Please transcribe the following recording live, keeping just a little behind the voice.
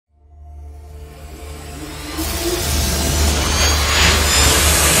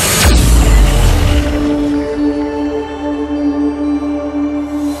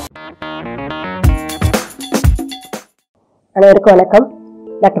அனைவருக்கும் வணக்கம்.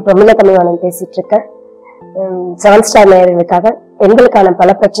 டாக்டர்.E.Premila தமிழ்வாணன் பேசிட்டு இருக்கேன். 7 ஸ்டார் நேயர்களுக்காக பெண்களுக்கான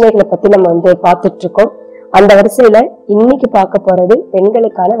பல பிரச்சனைகளை பத்தி நம்ம பார்த்துட்டு இருக்கோம். அந்த வரிசையில இன்னைக்கு பார்க்க போறது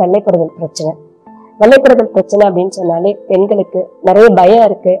பெண்களுக்கான வெள்ளைப்படுதல் பிரச்சனை. வெள்ளைப்படுதல் பிரச்சனை அப்படின்னு சொன்னாலே பெண்களுக்கு நிறைய பயம்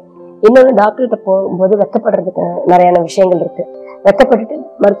இருக்கு. இன்னொன்னு டாக்டர்கிட்ட போகும்போது வெக்கப்படுறதுக்கு நிறைய விஷயங்கள் இருக்கு. வெக்கப்பட்டுட்டு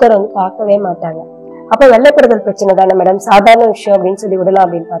மருத்துவரை பார்க்கவே மாட்டாங்க. அப்ப வெள்ளைப்படுதல் பிரச்சனை தானே மேடம், சாதாரண விஷயம் அப்படின்னு சொல்லி விடலாம்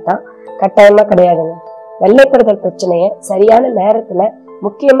அப்படின்னு பார்த்தா கட்டாயமா கிடையாதுங்க. வெள்ளைப்படுதல் பிரச்சனைய சரியான நேரத்துல,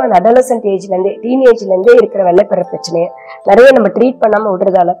 முக்கியமா அடலசன்ட் ஏஜ்ல இருந்து டீனேஜ்ல இருந்தே இருக்கிற வெள்ளைப்படுற பிரச்சனைய நிறைய நம்ம ட்ரீட் பண்ணாம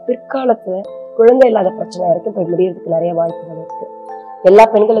விடுறதால பிற்காலத்துல குழந்தை இல்லாத பிரச்சனை வரைக்கும் போய் முடியறதுக்கு நிறைய வாய்ப்புகள் இருக்கு. எல்லா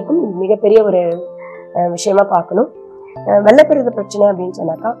பெண்களுக்கும் மிகப்பெரிய ஒரு விஷயமா பார்க்கணும். வெள்ளைப்படுற பிரச்சனை அப்படின்னு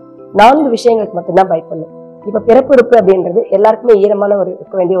சொன்னாக்கா 4 விஷயங்களுக்கு மட்டும்தான் பயப்படணும். இப்ப பிறப்புறுப்பு அப்படின்றது எல்லாருக்குமே ஈரமான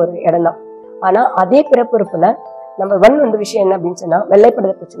இருக்க வேண்டிய ஒரு இடம் தான். ஆனா அதே பிறப்புறுப்புல நம்ம விஷயம் என்ன அப்படின்னு சொன்னா,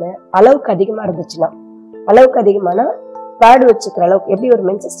 வெள்ளைப்படுற பிரச்சனை அளவுக்கு அதிகமா இருந்துச்சுன்னா, அளவுக்கு அதிகமான பேடு வச்சுக்கிற அளவுக்கு, எப்படி ஒரு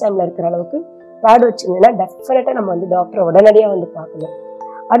மென்சஸ் டைம்ல இருக்கிற அளவுக்கு பேடு வச்சுருந்தீங்கன்னா டெஃபினட்டா நம்ம டாக்டரை உடனடியா பார்க்கணும்.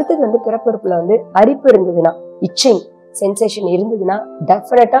 அடுத்தது பிறப்புறுப்புல அரிப்பு இருந்ததுன்னா, இச்சிங் சென்சேஷன் இருந்ததுன்னா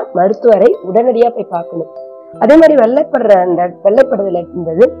டெஃபினட்டா மருத்துவரை உடனடியா போய் பார்க்கணும். அதே மாதிரி அந்த வெள்ளைப்படுதல்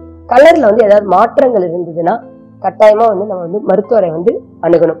இருந்தது கலர்ல ஏதாவது மாற்றங்கள் இருந்ததுன்னா கட்டாயமா நம்ம மருத்துவரை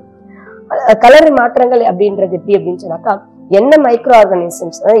அணுகணும். கலர் மாற்றங்கள் அப்படின்றது எப்படி அப்படின்னு சொன்னாக்கா, என்ன மைக்ரோ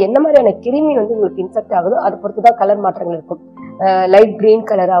ஆர்கானிசம்ஸ், அதாவது என்ன மாதிரியான கிருமி உங்களுக்கு இன்ஃபெக்ட் ஆகுதோ அதை பொறுத்துதான் கலர் மாற்றங்கள் இருக்கும். லைட் கிரீன்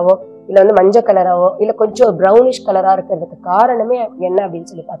கலராவோ இல்ல மஞ்சள் கலராவோ இல்ல கொஞ்சம் ப்ரௌனிஷ் கலரா இருக்கிறதுக்கு காரணமே என்ன அப்படின்னு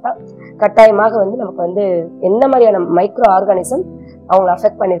சொல்லி பார்த்தா, கட்டாயமாக நமக்கு என்ன மாதிரியான மைக்ரோ ஆர்கானிசம் அவங்களை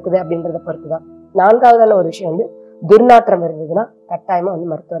அஃபெக்ட் பண்ணிருக்குது அப்படின்றத பொறுத்துதான். 4வதான ஒரு விஷயம் துர்நாற்றம் இருந்ததுன்னா கட்டாயமா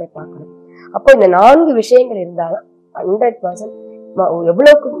மருத்துவரை பார்க்கணும். அப்போ இந்த 4 விஷயங்கள் இருந்தாலும் 100%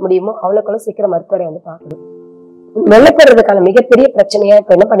 எவ்வளவுக்கு முடியுமோ அவ்வளவுக்கு சீக்கிரம் மருத்துவரை பார்க்கணும். வெள்ளைப்படுறதுக்கான மிகப்பெரிய பிரச்சனையா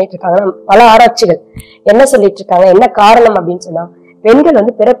இப்ப என்ன பண்ணிட்டு இருக்காங்கன்னா, பல ஆராய்ச்சிகள் என்ன சொல்லிட்டு இருக்காங்க, என்ன காரணம் அப்படின்னு சொன்னா, பெண்கள்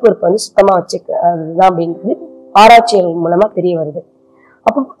பிறப்புறுப்பு சுத்தமா வச்சுதான் அப்படின்றது ஆராய்ச்சிகள் மூலமா தெரிய வருது.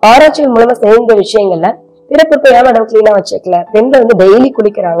 அப்போ ஆராய்ச்சிகள் மூலமா செய்த விஷயங்கள்ல பிறப்புறுப்பை ஏன் மேடம் கிளீனா வச்சுக்கல, பெண்கள் டெய்லி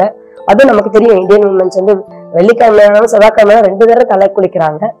குளிக்கிறாங்க. அதுவும் நமக்கு தெரியும், இந்தியன் உமன்ஸ் வெள்ளிக்கிழமை செவ்வாய்க்கிழமை 2 தடவை தலை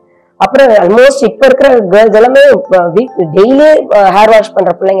குளிக்கிறாங்க. அப்புறம் ஆல்மோஸ்ட் இப்ப இருக்கிற கேர்ள்ஸ் எல்லாமே டெய்லி ஹேர் வாஷ்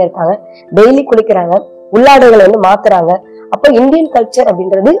பண்ற பிள்ளைங்க இருக்காங்க, டெய்லி குளிக்கிறாங்க, உள்ளாடைகளை மாத்துறாங்க. அப்ப இந்தியன் கல்ச்சர்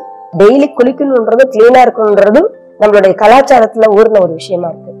அப்படின்றது டெய்லி குளிக்கணும்ன்றது, கிளீனா இருக்கணும்ன்றது நம்மளுடைய கலாச்சாரத்துல ஊர்ன ஒரு விஷயமா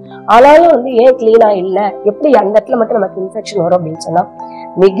இருக்கு. ஆனாலும் ஏன் கிளீனா இல்ல, எப்படி அந்த இடத்துல மட்டும் நமக்கு இன்ஃபெக்ஷன் வரும் அப்படின்னு சொன்னா,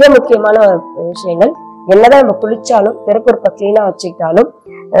 மிக முக்கியமான விஷயங்கள் என்னதான் நம்ம குளிச்சாலும் பிறப்புறுப்பை கிளீனா வச்சுக்கிட்டாலும்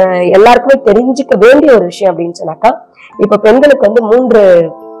எல்லாருக்குமே தெரிஞ்சுக்க வேண்டிய ஒரு விஷயம் அப்படின்னு சொன்னாக்கா, இப்ப பெண்களுக்கு 3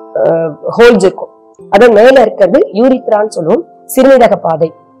 ஹோல்ஸ் இருக்கும். அது மேல இருக்கிறது யூரித்ரான்னு சொல்லுவோம், சிறுநீரக பாதை.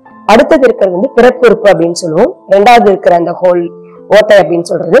 அடுத்தது இருக்கிறது பிறப்புறுப்பு அப்படின்னு சொல்லுவோம், 2வது இருக்கிற அந்த ஹோல் ஓட்டை அப்படின்னு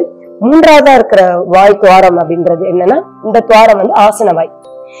சொல்றது. 3வதா இருக்கிற வாய் துவாரம் அப்படின்றது என்னன்னா, இந்த துவாரம் ஆசன வாய்.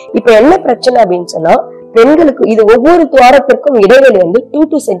 இப்ப என்ன பிரச்சனை அப்படின்னு சொன்னா, பெண்களுக்கு இது ஒவ்வொரு துவாரத்திற்கும் இடைவெளி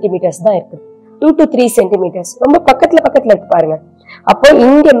 2 சென்டிமீட்டர்ஸ் தான் இருக்கு. 2 to 3 சென்டிமீட்டர்ஸ், ரொம்ப பக்கத்துல இருக்கு பாருங்க. அப்போ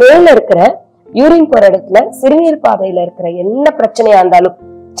இங்க மேல இருக்கிற யூரின் போற இடத்துல சிறுநீர் பாதையில இருக்கிற என்ன பிரச்சனையா இருந்தாலும்,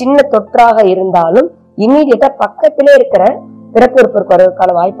 சின்ன தொற்றாக இருந்தாலும் இம்மீடியட்டா பக்கத்திலே இருக்கிற பிறப்புறுப்பு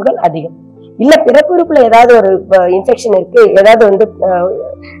வரதுக்கான வாய்ப்புகள் அதிகம். இல்ல பிறப்புறுப்புல ஏதாவது ஒரு இன்ஃபெக்ஷன் இருக்கு, ஏதாவது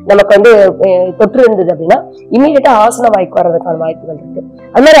நமக்கு தொற்று இருந்தது அப்படின்னா இம்மீடியட்டா ஆசன வாய்க்கு வர்றதுக்கான வாய்ப்புகள் இருக்கு.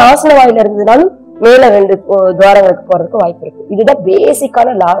 அது மாதிரி ஆசன வாயில இருந்ததுனாலும் மேல 2 துவாரங்களுக்கு போறதுக்கு வாய்ப்பு இருக்கு. இதுதான்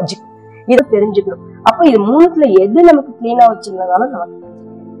பேசிக்கான லாஜிக், இதை தெரிஞ்சுக்கணும். அப்ப இது 3த்துல எது நமக்கு கிளீனா வச்சிருந்தாலும் நமக்கு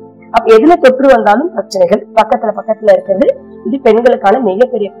அப்ப எதுல தொற்று வந்தாலும் பிரச்சனைகள் பக்கத்துல இருக்கிறது. இது பெண்களுக்கான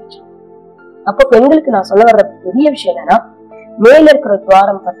மிகப்பெரிய பிரச்சனை. அப்போ பெண்களுக்கு நான் சொல்ல வர்ற பெரிய விஷயம் என்னன்னா, மேல இருக்கிற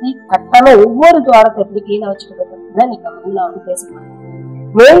துவாரம் பத்தி கட்டாம ஒவ்வொரு துவாரத்தை எப்படி கிளீனா வச்சுக்கிறத நீங்க பேசணும்.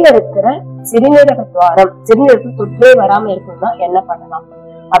 மேல இருக்கிற சிறுநீரக துவாரம், சிறுநீரகத்துக்கு தொற்றே வராம இருக்கணும்னா என்ன பண்ணலாம்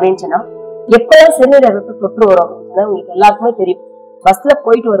அப்படின்னு சொன்னா, எப்பதான் சிறுநீரகத்துக்கு தொற்று வரும் அப்படின்னு உங்களுக்கு எல்லாருக்குமே தெரியும். பஸ்ல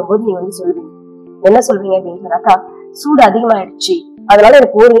போயிட்டு வரும்போது நீங்க சொல்லுவீங்க, என்ன சொல்றீங்க அப்படின்னு சொன்னாக்கா, சூடு அதிகமாயிடுச்சு, அதனால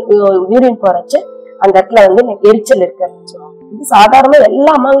எனக்கு யூரின் போறச்சு அந்த இடத்துல எரிச்சல் இருக்கு அப்படின்னு சொல்லுவாங்க. இது சாதாரண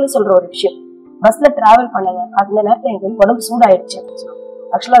எல்லா அம்மாங்களும் சொல்ற ஒரு விஷயம். பஸ்ல டிராவல் பண்ணுங்க, அந்த நேரத்துல எனக்கு உடம்பு சூடாயிடுச்சு அப்படின்னு சொல்லுவாங்க.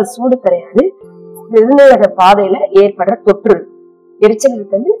 ஆக்சுவலா அது சூடு கிடையாது, சிறுநீரக பாதையில ஏற்படுற தொற்று. எரிச்சல்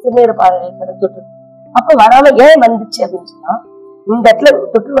இருக்கிறது சிறுநீரக பாதையில ஏற்படுற தொற்று. அப்ப வராம ஏன் வந்துச்சு அப்படின்னு சொன்னா, இந்த இடத்துல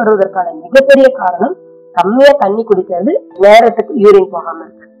தொற்று வருவதற்கான மிகப்பெரிய காரணம் கம்மியா தண்ணி குடிக்கிறது, நேரத்துக்கு யூரின் போகாம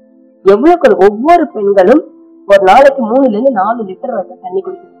இருக்கு. எவ்வளவு ஒவ்வொரு பெண்களும் ஒரு நாளைக்கு 3 to 4 லிட்டர் வரைக்கும் தண்ணி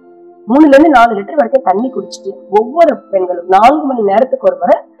குடிக்கணும். 3 to 4 லிட்டர் வரைக்கும் தண்ணி குடிச்சிட்டு ஒவ்வொரு பெண்களும் 4 மணி நேரத்துக்கு ஒரு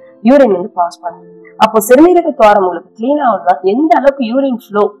முறை யூரின் பாஸ் பண்ணணும். அப்போ சிறுநீரக துவாரம் உங்களுக்கு கிளீன் ஆகுதுன்னா, எந்த அளவுக்கு யூரின்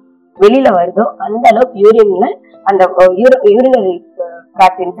ஃப்ளோ வெளியில வருதோ அந்த அளவுக்கு யூரின்ல அந்த யூரினரி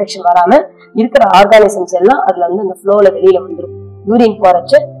ட்ராக்ட் இன்ஃபெக்ஷன் வராம இருக்கிற ஆர்கானிசம்ஸ் எல்லாம் அதுல வந்து அந்த ஃப்ளோல வெளியில வந்துடும். யூரின்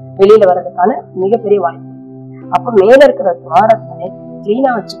போறச்ச வெளியில வர்றதுக்கான மிகப்பெரிய வாய்ப்பு. அப்ப மேல இருக்கிற துவாரத்தை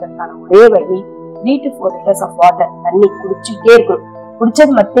கிளீனா வச்சுக்கிறதுக்கான ஒரே வழி 3 to 4 liters ஆஃப் வாட்டர், தண்ணி குடிச்சுட்டே இருக்கணும்.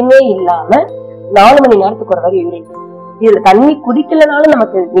 குடிச்சது மட்டுமே இல்லாம 4 மணி நேரத்துக்கு ஒரு வரை யூரின். இதுல தண்ணி குடிக்கலனாலும்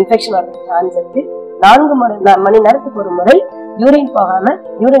நமக்கு இன்ஃபெக்ஷன் வர்றதுக்கு சான்ஸ் இருக்கு. 4 மணி நேரத்துக்கு ஒரு முறை யூரின் போகாம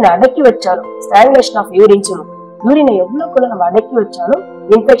யூரின் அடக்கி வச்சாலும், ஸ்டாங்குலேஷன் ஆஃப் யூரின் சொல்லுவோம், யூரினை எவ்வளவுக்குள்ள நம்ம அடக்கி வச்சாலும்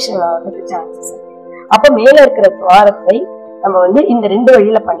இன்ஃபெக்ஷன் ஆகிறதுக்கு சான்சஸ் இருக்கு. அப்ப மேல இருக்கிற துவாரத்தை நம்ம வந்து இந்த 2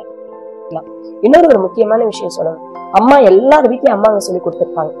 வழியில பண்ணிக்கலாம். இன்னொரு ஒரு முக்கியமான விஷயம் சொல்லணும். அம்மா எல்லார் வீட்லயும் அம்மா அங்க சொல்லி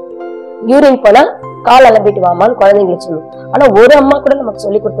கொடுத்துருப்பாங்க, யூரின் போனா கால் அலம்பிட்டு வாமான்னு குழந்தைங்களுக்கு சொல்லுவோம். ஆனா ஒரு அம்மா கூட நமக்கு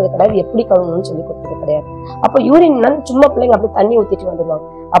சொல்லி கொடுத்தது கிடையாது, எப்படி கழுவணும்னு சொல்லி கொடுத்தது கிடையாது. அப்ப யூரின்னா சும்மா பிள்ளைங்க அப்படி தண்ணி ஊத்திட்டு வந்துடுவாங்க.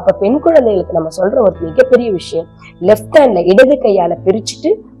 அப்ப பெண் குழந்தைகளுக்கு நம்ம சொல்ற ஒரு மிகப்பெரிய விஷயம், லெஃப்ட் ஹேண்ட்ல இடது கையால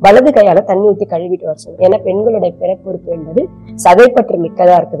பிரிச்சுட்டு வலது கையால தண்ணி ஊத்தி கழுவிட்டு வர சொல்லுவோம். ஏன்னா பெண்களுடைய பிறப்புறுப்பு என்பது சதைப்பற்று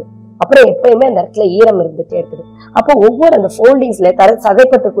மிக்கதா இருக்குது. அப்புறம் எப்பயுமே அந்த இடத்துல ஈரம் இருந்துட்டே இருக்குது. அப்போ ஒவ்வொரு அந்த ஃபோல்டிங்ஸ்ல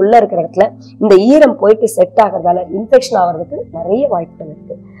சதைப்பற்றுக்குள்ள இருக்கிற இடத்துல இந்த ஈரம் போயிட்டு செட் ஆகிறதால இன்ஃபெக்ஷன் ஆகிறதுக்கு நிறைய வாய்ப்புகள்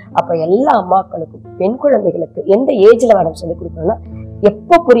இருக்கு. அப்ப எல்லா அம்மாக்களுக்கும் பெண் குழந்தைகளுக்கு எந்த ஏஜ்ல மேடம் சொல்லி கொடுக்கணும்னா,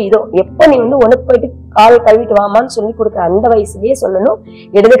 எப்ப புரியுதோ, எப்ப நீ வந்து உனக்கு போயிட்டு கால் கழுவிட்டு வாமான்னு சொல்லி கொடுக்குற அந்த வயசுலயே சொல்லணும்.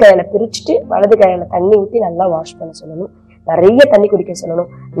 இடது கையில பிரிச்சுட்டு வலது கையில தண்ணி ஊத்தி நல்லா வாஷ் பண்ண சொல்லணும். நிறைய தண்ணி குடிக்க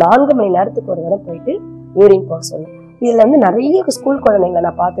சொல்லணும். 4 மணி நேரத்துக்கு ஒரு தடவை போயிட்டு யூரின் போக சொல்லணும். இதுல வந்து நிறைய ஸ்கூல் குழந்தைங்களை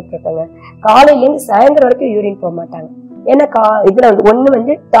நான் பார்த்துட்டு இருக்கேங்க. காலையில இருந்து சாயந்தரம் வரைக்கும் யூரின் போக மாட்டாங்க. ஏன்னா இதுல வந்து ஒண்ணு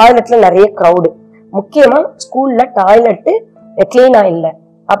வந்து டாய்லெட்ல நிறைய கிரௌடு, முக்கியமா ஸ்கூல்ல டாய்லெட் கிளீனா இல்ல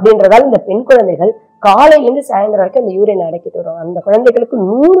அப்படின்றதால இந்த பெண் குழந்தைகள் காலையில இருந்து சாயந்தரம் வரைக்கும் அந்த யூரின் அடக்கிட்டு வருவாங்க. அந்த குழந்தைகளுக்கு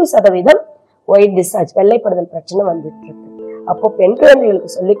 100% ஒயிட் டிஸ்சார்ஜ், வெள்ளைப்படுதல் பிரச்சனை வந்துட்டு இருக்கு. அப்போ பெண்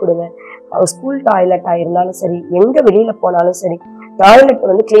குழந்தைகளுக்கு சொல்லிக் கொடுங்க, ஸ்கூல் டாய்லெட்டா இருந்தாலும் சரி, எங்க வெளியில போனாலும் சரி, டாய்லெட்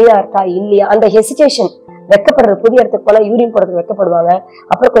வந்து கிளீனா இருக்கா இல்லையா, அந்த ஹெசிடேஷன், வெக்கப்படுறது, புதிய இடத்துக்கு போனா யூரின் போறதுக்கு வெக்கப்படுவாங்க,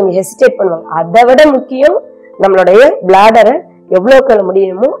 அப்புறம் கொஞ்சம் ஹெசிடேட் பண்ணுவாங்க. அதை விட முக்கியம் நம்மளுடைய பிளாடரை எவ்வளவுக்கு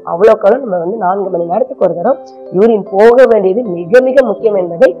முடியுமோ அவ்வளவுக்கு நம்ம வந்து 4 மணி நேரத்துக்கு ஒரு தடவை யூரின் போக வேண்டியது மிக மிக முக்கியம்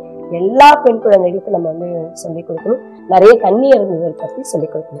என்பதை எல்லா பெண் குழந்தைகளுக்கும் நம்ம வந்து சொல்லிக் கொடுக்கணும். நிறைய தண்ணி அருந்துதல் பத்தி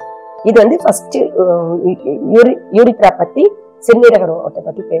சொல்லிக் கொடுக்கணும். இது வந்து ஃபர்ஸ்ட் யூரித்ரா பத்தி, சிறுநீரக ஓட்டை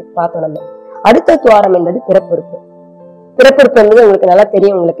பத்தி பார்த்தோம். நம்ம அடுத்த துவாரம் என்பது பிறப்புறுப்பு. பிறப்புறுப்பு என்பது உங்களுக்கு நல்லா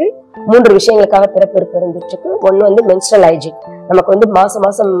தெரியும். உங்களுக்கு 3 விஷயங்களுக்காக பிறப்புறுப்பு இருந்துட்டு இருக்கு. ஒண்ணு வந்து மென்ஸ்ட்ரல் ஹைஜீன், நமக்கு வந்து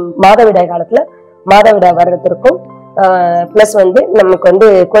மாசம் மாதவிடாய் காலத்துல மாதவிடாய் வர்றதுக்கும், பிளஸ் வந்து நமக்கு வந்து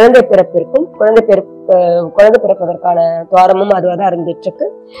குழந்தை பிறப்பு இருக்கும், குழந்தை பிறப்பதற்கான துவாரமும் அதுவாதான் இருந்துட்டு இருக்கு.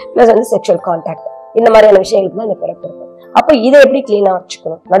 பிளஸ் வந்து செக்ஷுவல் கான்டாக்ட், இந்த மாதிரியான விஷயங்களுக்கு தான் இந்த பிறப்பு இருக்கும். அப்ப இதை எப்படி கிளீனா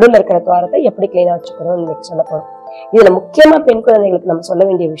வச்சுக்கணும், நடுவில் இருக்கிற துவாரத்தை எப்படி கிளீனா வச்சுக்கணும்னு சொல்ல போறோம். இதுல முக்கியமா பெண் குழந்தைகளுக்கு நம்ம சொல்ல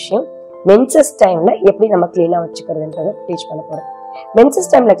வேண்டிய விஷயம், மென்சஸ் டைம்ல எப்படி நம்ம கிளீனா வச்சுக்கிறதுன்றதை டீச் பண்ண போறோம். மென்சஸ்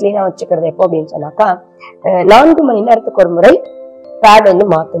டைம்ல கிளீனா வச்சுக்கிறது எப்போ அப்படின்னு சொன்னாக்கா, 4 மணி நேரத்துக்கு ஒரு முறை பேட் வந்து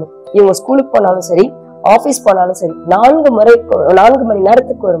மாத்தணும். இவங்க ஸ்கூலுக்கு போனாலும் சரி, ஆபீஸ் போனாலும் சரி, 4 மணி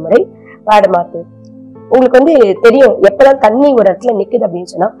நேரத்துக்கு ஒரு முறை பேட் மாத்து. உங்களுக்கு வந்து தெரியும், எப்பதான் தண்ணி ஒரு இடத்துல நிக்குது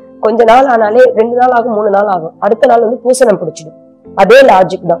அப்படின்னு சொன்னா கொஞ்ச நாள் ஆனாலே 2 நாள் ஆகும், 3 நாள் ஆகும், அடுத்த நாள் வந்து பூசணம் பிடிச்சிடும். அதே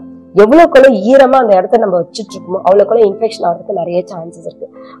லாஜிக் தான். எவ்வளவுக்குள்ள ஈரமா அந்த இடத்த நம்ம வச்சுட்டு இருக்கோமோ அவ்வளவுக்குள்ள இன்ஃபெக்ஷன் ஆகிறதுக்கு நிறைய சான்சஸ் இருக்கு.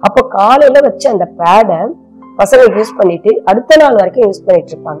 அப்போ காலையில வச்சு அந்த பேடை பசங்க யூஸ் பண்ணிட்டு அடுத்த நாள் வரைக்கும் யூஸ்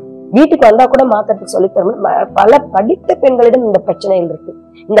பண்ணிட்டு இருப்பாங்க. வீட்டுக்கு வந்தா கூட மாத்துறதுக்கு சொல்லித்தரும். பல படித்த பெண்களிடம் இந்த பிரச்சனைகள் இருக்கு,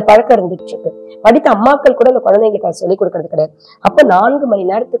 இந்த பழக்கம் இருந்துட்டு இருக்கு. படித்த அம்மாக்கள் கூட இந்த குழந்தைங்களுக்கு அதை சொல்லிக் கொடுக்கறது கிடையாது. அப்ப 4 மணி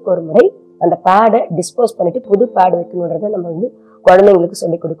நேரத்துக்கு ஒரு முறை அந்த பேடை டிஸ்போஸ் பண்ணிட்டு புது பேட் வைக்கணுன்றத நம்ம வந்து குழந்தைங்களுக்கு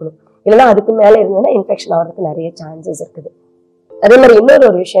சொல்லிக் கொடுக்கணும். இல்லைன்னா அதுக்கு மேல இருந்ததுன்னா இன்ஃபெக்ஷன் ஆகிறதுக்கு நிறைய சான்சஸ் இருக்குது. அதே மாதிரி இன்னொரு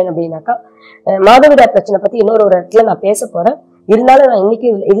ஒரு விஷயம் அப்படின்னாக்கா, மாதவிடாய் பிரச்சனை பத்தி இன்னொரு இடத்துல நான் பேச போறேன். இருந்தாலும் நான் இன்னைக்கு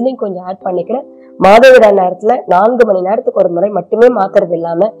இதுலயும் கொஞ்சம் ஆட் பண்ணிக்கிறேன். மாதவிடாய் நேரத்துல 4 மணி நேரத்துக்கு ஒரு முறை மட்டுமே மாத்துறது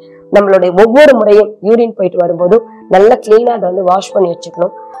இல்லாம நம்மளுடைய ஒவ்வொரு முறையும் யூரின் போயிட்டு வரும்போதும் நல்லா கிளீனா அதை வந்து வாஷ் பண்ணி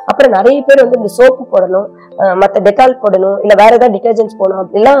வச்சுக்கணும். அப்புறம் நிறைய பேர் வந்து இந்த சோப்பு போடணும், மத்த டெட்டால் போடணும், இல்ல வேற ஏதாவது டிட்டர்ஜென்ட்ஸ் போடணும்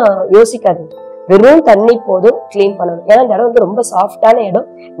அப்படிலாம் யோசிக்காதுங்க. வெறும் தண்ணி போதும் கிளீன் பண்ணணும். ஏன்னா இந்த இடம் வந்து ரொம்ப சாஃப்டான இடம்,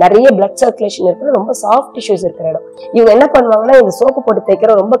 நிறைய பிளட் சர்க்குலேஷன் இருக்கிற, ரொம்ப சாஃப்ட் டிஷ்யூஸ் இருக்கிற இடம். இவங்க என்ன பண்ணுவாங்கன்னா, இந்த சோப்பு போட்டு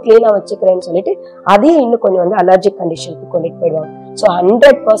தேய்க்கிற, ரொம்ப கிளீனா வச்சுக்கிறேன்னு சொல்லிட்டு அதையும் இன்னும் கொஞ்சம் வந்து அலர்ஜிக் கண்டிஷனுக்கு கொண்டுட்டு போயிடுவாங்க. ஸோ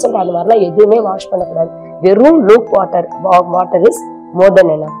 100% அது மாதிரிலாம் எதுவுமே வாஷ் பண்ணக்கூடாது. வெறும் look water is more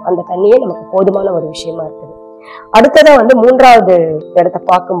then enough. அந்த தண்ணியே நமக்கு போதுமான ஒரு விஷயமா இருக்குது. அடுத்ததான் வந்து 3வது இடத்தை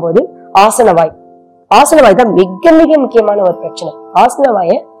பார்க்கும்போது ஆசனவாய். ஆசனவாய் தான் மிக மிக முக்கியமான ஒரு பிரச்சனை.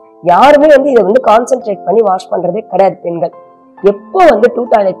 ஆசனவாயை யாருமே வந்து இதை வந்து கான்சென்ட்ரேட் பண்ணி வாஷ் பண்றதே கிடையாது பெண்கள். எப்போ வந்து டூ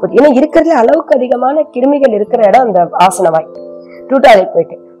டாய்லெட் போயிட்டு, ஏன்னா இருக்கிறதுல அளவுக்கு அதிகமான கிருமிகள் இருக்கிற இடம் அந்த ஆசனவாய். டூ டாய்லெட்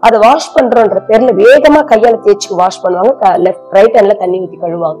போயிட்டு அதை வாஷ் பண்றோன்ற பேர்ல வேகமா கையால தேய்ச்சி வாஷ் பண்ணுவாங்க, ரைட் ஹேண்ட்ல தண்ணி ஊத்தி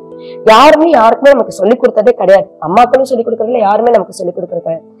கழுவாங்க. யாருக்குமே நமக்கு சொல்லிக் கொடுத்ததே கிடையாது. அம்மாக்களும் சொல்லிக் கொடுக்கறதுல யாருமே நமக்கு சொல்லிக் கொடுக்கறது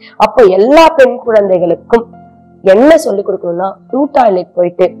கிடையாது. அப்போ எல்லா பெண் குழந்தைகளுக்கும் என்ன சொல்லி கொடுக்கணும்னா, டூ டாய்லெட்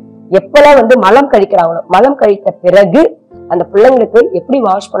போயிட்டு எப்பெல்லாம் வந்து மலம் கழிக்கிறாங்களோ, மலம் கழித்த பிறகு அந்த பிள்ளைங்களுக்கு எப்படி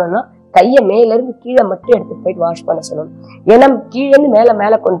வாஷ் பண்ணணும்னா, கைய மேல இருந்து கீழே மட்டும் எடுத்துட்டு போயிட்டு வாஷ் பண்ண சொல்லணும். ஏன்னா கீழே இருந்து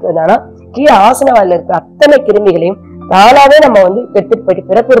மேல கொண்டு வந்தானா கீழே ஆசனவாயில இருக்கிற அத்தனை கிருமிகளையும் தானாவே நம்ம வந்து எடுத்துட்டு போயிட்டு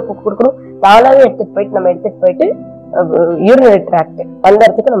பிறப்புறுப்பு கொடுக்கணும். தானாவே எடுத்துட்டு போயிட்டு யூரினரி ட்ராக்ட் அந்த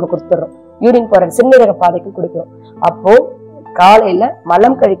இடத்துக்கு நம்ம கொடுத்துடுறோம். யூரின் போற சிறுநீரக பாதைக்கு கொடுக்கிறோம். அப்போ காலையில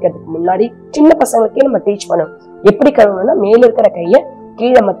மலம் கழிக்கிறதுக்கு முன்னாடி சின்ன பசங்களுக்கே நம்ம டீச் பண்ணணும். எப்படி கழுவணும்னா, மேல இருக்கிற கைய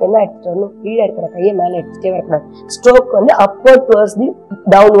கீழே மட்டும்தான் எடுத்துட்டு வரணும். கீழே இருக்கிற கையை மேல எடுத்துட்டே வரக்கூடாது. ஸ்ட்ரோக் வந்து upward towards the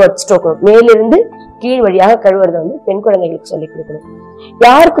downward stroke, மேலிருந்து கீழ் வழியாக கழுவுறத வந்து பெண் குழந்தைகளுக்கு சொல்லிக் கொடுக்கணும்.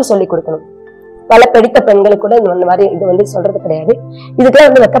 யாருக்கு சொல்லிக் கொடுக்கணும்? பல படித்த பெண்களுக்கு கூட இந்த மாதிரி இது வந்து சொல்றது கிடையாது. இதுக்கெல்லாம்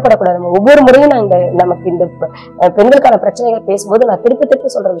வந்து வெக்கப்படக்கூடாது. நம்ம ஒவ்வொரு முறையும் நான் நமக்கு இந்த பெண்களுக்கான பிரச்சனைகள் பேசும்போது நான் திருப்ப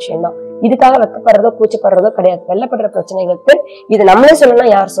சொல்ற விஷயம் தான். இதுக்காக வெக்கப்படுறதோ கூச்சப்படுறதோ கிடையாது. வெள்ளப்படுற பிரச்சனைகளுக்கு இது நம்மளே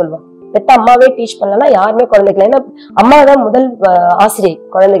சொல்லலாம், யார் சொல்லுவோம்? பெத்த அம்மாவே டீச் பண்ணலன்னா யாருமே குழந்தைகள், ஏன்னா அம்மா தான் முதல் ஆசிரியை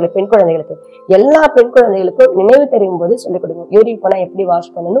குழந்தைகள், பெண் குழந்தைகளுக்கு. எல்லா பெண் குழந்தைகளுக்கும் நினைவு தெரியும் போது சொல்லிக் கொடுக்கணும். யூரின் போனா எப்படி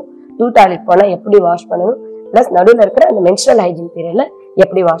வாஷ் பண்ணணும், டூ டாய்லெட் போனா எப்படி வாஷ் பண்ணணும், பிளஸ் நடுவில் இருக்கிற அந்த மென்ஸ்ட்ரல் ஹைஜீன் பீரியட்ல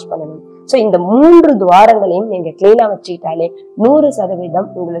எப்படி வாஷ் பண்ணணும். சோ இந்த 3 துவாரங்களையும் நீங்க கிளீனா வச்சுக்கிட்டாலே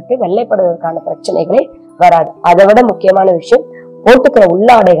 100% உங்களுக்கு வெள்ளைப்படுவதற்கான பிரச்சனைகளே வராது. அதை விட முக்கியமான விஷயம், போட்டுக்கிற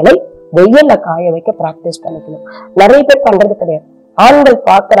உள்ளாடைகளை வெயில்ல காய வைக்க பிராக்டிஸ் பண்ணிக்கணும். நிறைய பேர் பண்றது கிடையாது. ஆண்கள்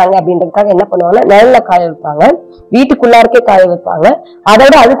பாக்குறாங்க அப்படின்றதுக்காக என்ன பண்ணுவாங்கன்னா, நிழல்ல காய வைப்பாங்க, வீட்டுக்குள்ளாருக்கே காய வைப்பாங்க.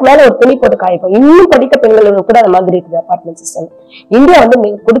 அதோட அதுக்கு மேல ஒரு துணி போட்டு காய வைப்பாங்க. இன்னும் படித்த பெண்களுக்கு கூட அந்த மாதிரி இருக்குது அபார்ட்மெண்ட் சிஸ்டம். இந்தியா வந்து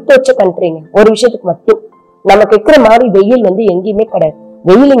கொடுத்து வச்ச கண்ட்ரிங்க. ஒரு விஷயத்துக்கு மட்டும் நமக்கு இருக்கிற மாதிரி வெயில் வந்து எங்கேயுமே கிடையாது.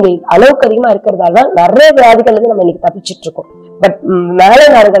 வெயில் இங்க அளவுக்கு அதிகமா இருக்கிறதால தான் நிறைய வியாதிகள் வந்து நம்ம இன்னைக்கு தப்பிச்சுட்டு இருக்கோம். பட் மேலை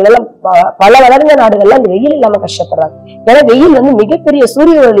நாடுகள் எல்லாம், பல வளர்ந்த நாடுகள்ல அந்த வெயில் இல்லாம கஷ்டப்படுறாங்க. ஏன்னா வெயில் வந்து மிகப்பெரிய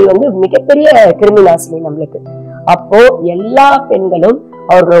சூரிய ஒளி வந்து மிகப்பெரிய கிருமி நாசினி நம்மளுக்கு. அப்போ எல்லா பெண்களும்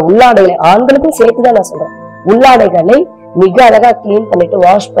அவர்களோட உள்ளாடைகளை, ஆண்களுக்கும் சேர்த்துதான் நான் சொல்றேன், உள்ளாடைகளை மிக அழகா கிளீன் பண்ணிட்டு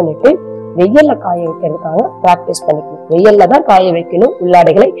வாஷ் பண்ணிட்டு வெயில்ல காய வைக்கிறதுக்காக பிராக்டிஸ் பண்ணிக்கணும். வெயில்ல தான் காய வைக்கணும்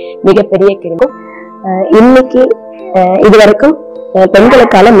உள்ளாடைகளை. மிகப்பெரிய கிருமி. இன்னைக்கு இது வரைக்கும்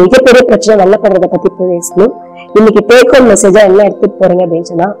பெண்களுக்கான மிகப்பெரிய பிரச்சனை வெள்ளப்படுறத பத்தி பேசணும். இன்னைக்கு டேக் ஹோம் மெசேஜா என்ன எடுத்துட்டு போறீங்க அப்படின்னு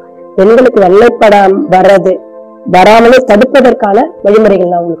சொன்னா, பெண்களுக்கு வராமலே தடுப்பதற்கான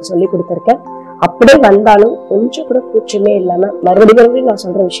வழிமுறைகள் நான் உங்களுக்கு சொல்லி கொடுத்திருக்கேன். அப்படியே வந்தாலும் கொஞ்சம் கூட கூச்சமே இல்லாம, மறுபடியும் நான்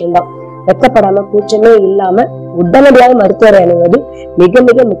சொல்ற விஷயம்தான், வெக்கப்படாம கூச்சமே இல்லாம உடனடியாக மருத்துவரை அணுவது மிக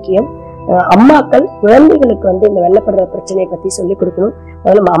மிக முக்கியம். அம்மாக்கள் குழந்தைகளுக்கு வந்து இந்த வெள்ளப்படுற பிரச்சனையை பத்தி சொல்லி கொடுக்கணும்.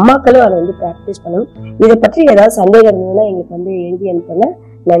 நம்ம அம்மாக்களும் அதை வந்து பிராக்டிஸ் பண்ணணும். இதை பற்றி ஏதாவது சந்தேகம் இருந்ததுன்னா எங்களுக்கு வந்து எழுதி அனுப்புங்க.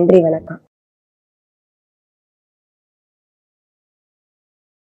 நன்றி, வணக்கம்.